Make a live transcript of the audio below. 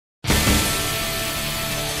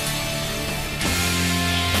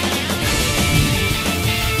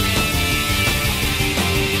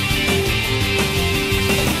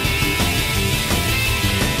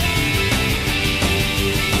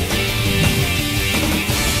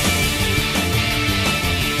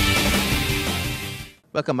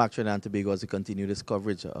Welcome back, Trinidad and Tobago, as we continue this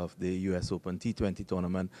coverage of the U.S. Open T20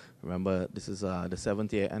 tournament. Remember, this is the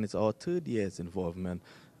seventh year, and it's our third year's involvement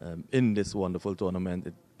in this wonderful tournament.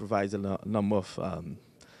 It provides a number of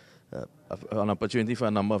an opportunity for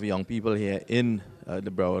a number of young people here in the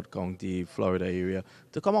Broward County, Florida area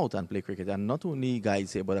to come out and play cricket. And not only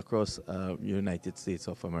guys here, but across United States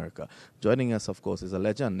of America. Joining us, of course, is a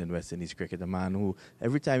legend in West Indies cricket, a man who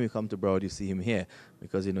every time you come to Broward, you see him here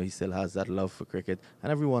because, you know, he still has that love for cricket. And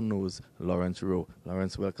everyone knows Lawrence Rowe.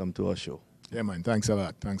 Lawrence, welcome to our show. Yeah, man. Thanks a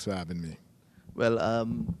lot. Thanks for having me. Well,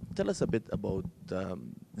 tell us a bit about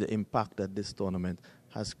the impact that this tournament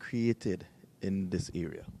has created in this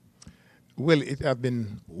area. Well, it has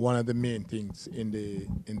been one of the main things in the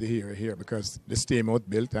area here because the stadium was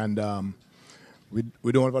built and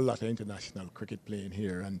we don't have a lot of international cricket playing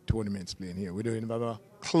here and tournaments playing here. We don't have a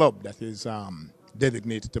club that is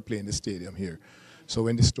designated to play in the stadium here. So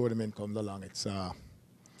when this tournament comes along, it's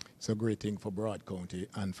a great thing for Broward County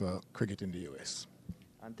and for cricket in the U.S.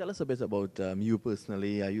 And tell us a bit about you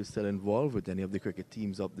personally. Are you still involved with any of the cricket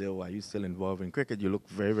teams up there, or are you still involved in cricket? You look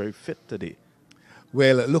very, very fit today.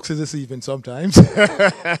 Well, it looks as even sometimes.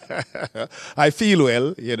 I feel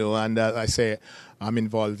well, you know, and I say I'm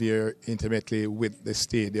involved here intimately with the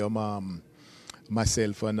stadium.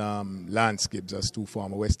 Myself and Lance Gibbs, as two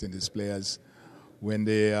former West Indies players, when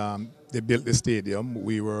they built the stadium,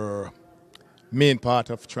 we were main part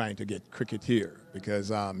of trying to get cricket here because,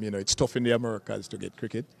 you know, it's tough in the Americas to get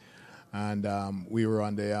cricket. And we were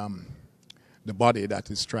on the body that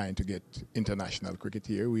is trying to get international cricket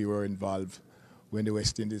here. We were involved when the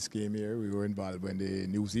West Indies came here. We were involved when the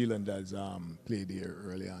New Zealanders played here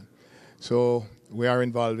early on. So we are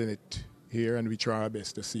involved in it here, and we try our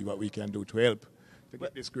best to see what we can do to help to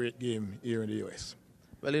get this great game here in the U.S.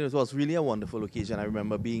 Well, it was really a wonderful occasion. I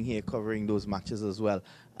remember being here covering those matches as well.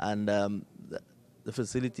 And the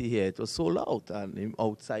facility here, it was sold out. And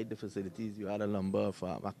outside the facilities, you had a number of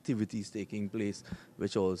activities taking place,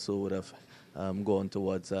 which also would have gone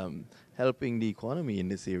towards helping the economy in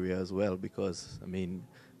this area as well, because, I mean,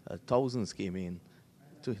 thousands came in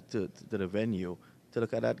to the venue to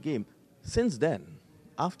look at that game. Since then,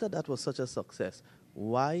 after that was such a success,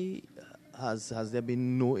 why has there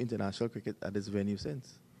been no international cricket at this venue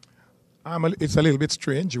since? It's a little bit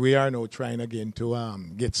strange. We are now trying again to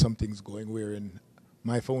get some things going wherein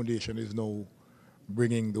my foundation is now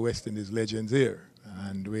bringing the West Indies legends here.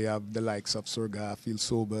 And we have the likes of Sir Garfield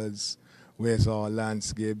Sobers, where's our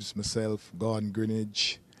Lance Gibbs, myself, Gordon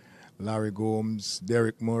Greenidge, Larry Gomes,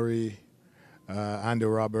 Derek Murray, Andy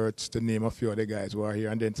Roberts, to name a few other guys who are here.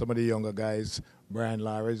 And then some of the younger guys, Brian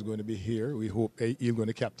Lara is going to be here. We hope he's going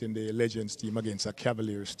to captain the Legends team against a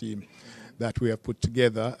Cavaliers team that we have put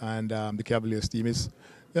together. And the Cavaliers team is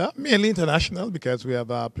mainly international because we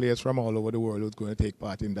have players from all over the world who's going to take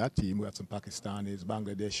part in that team. We have some Pakistanis,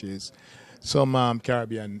 Bangladeshis, some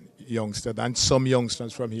Caribbean youngsters, and some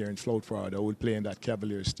youngsters from here in South Florida who will play in that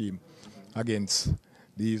Cavaliers team against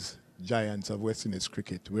these giants of West Indies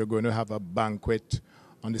cricket. We're going to have a banquet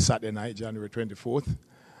on the Saturday night, January 24th,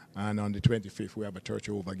 and on the 25th we have a touch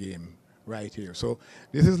over game right here. So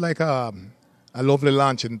this is like a lovely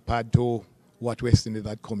launching pad to what West Indies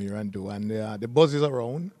had come here and do. And the buzz is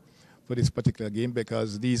around for this particular game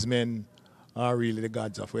because these men are really the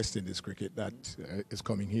gods of West Indies cricket that is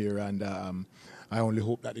coming here. And I only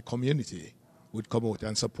hope that the community would come out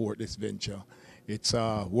and support this venture. It's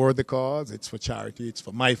a worthy cause, it's for charity, it's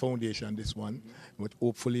for my foundation, this one. But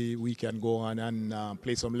hopefully we can go on and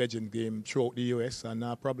play some legend game throughout the US and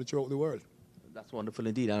probably throughout the world. That's wonderful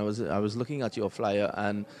indeed. And I was looking at your flyer,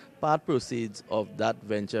 and part proceeds of that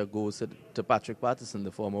venture goes to Patrick Patterson,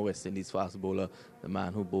 the former West Indies fast bowler, the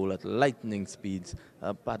man who bowled at lightning speeds.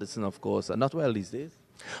 Patterson, of course, not well these days.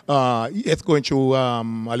 It's going through a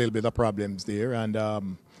little bit of problems there,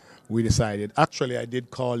 and we decided. Actually, I did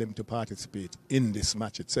call him to participate in this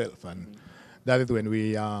match itself, and that is when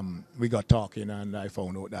we got talking, and I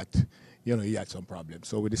found out that he had some problems.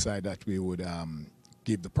 So we decided that we would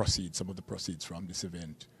give some of the proceeds from this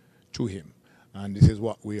event to him. And this is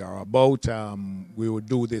what we are about. We will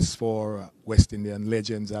do this for West Indian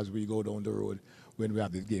legends as we go down the road when we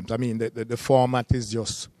have these games. I mean, the format is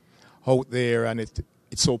just out there, and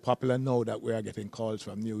it's so popular now that we are getting calls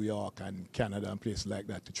from New York and Canada and places like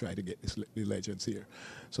that to try to get the legends here.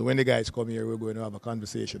 So when the guys come here, we're going to have a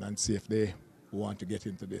conversation and see if they want to get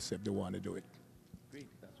into this, if they want to do it.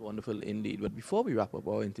 Wonderful indeed. But before we wrap up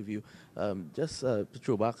our interview, just to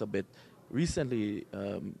throw back a bit, recently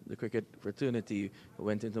the cricket fraternity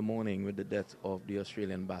went into mourning with the death of the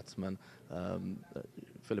Australian batsman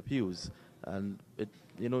Philip Hughes, and it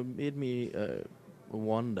made me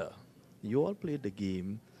wonder you all played the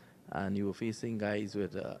game, and you were facing guys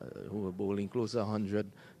with who were bowling close to 100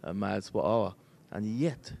 miles per hour, and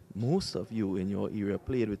yet most of you in your area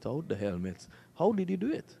played without the helmets. How did you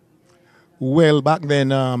do it? Well, back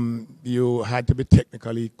then, you had to be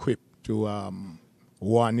technically equipped to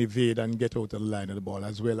one, evade and get out of the line of the ball,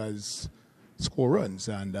 as well as score runs.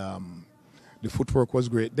 And the footwork was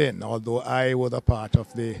great then. Although I was a part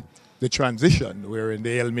of the transition, wherein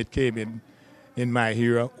the helmet came in my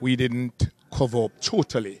era, we didn't cover up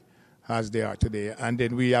totally as they are today. And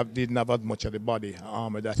then didn't have as much of the body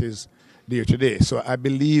armor that is there today. So I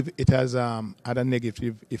believe it has had a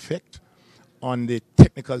negative effect on the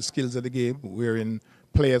technical skills of the game, wherein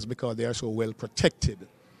players, because they are so well protected,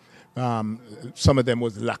 some of them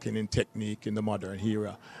was lacking in technique in the modern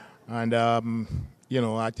era. And,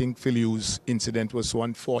 I think Philly's incident was so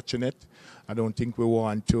unfortunate. I don't think we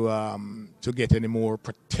want to get any more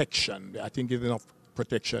protection. I think there's enough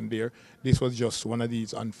protection there. This was just one of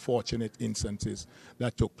these unfortunate instances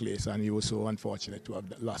that took place, and he was so unfortunate to have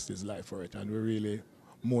lost his life for it. And we really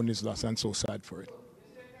mourn his loss and so sad for it.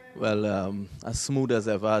 Well, as smooth as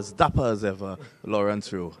ever, as dapper as ever,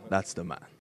 Lawrence Rowe, that's the man.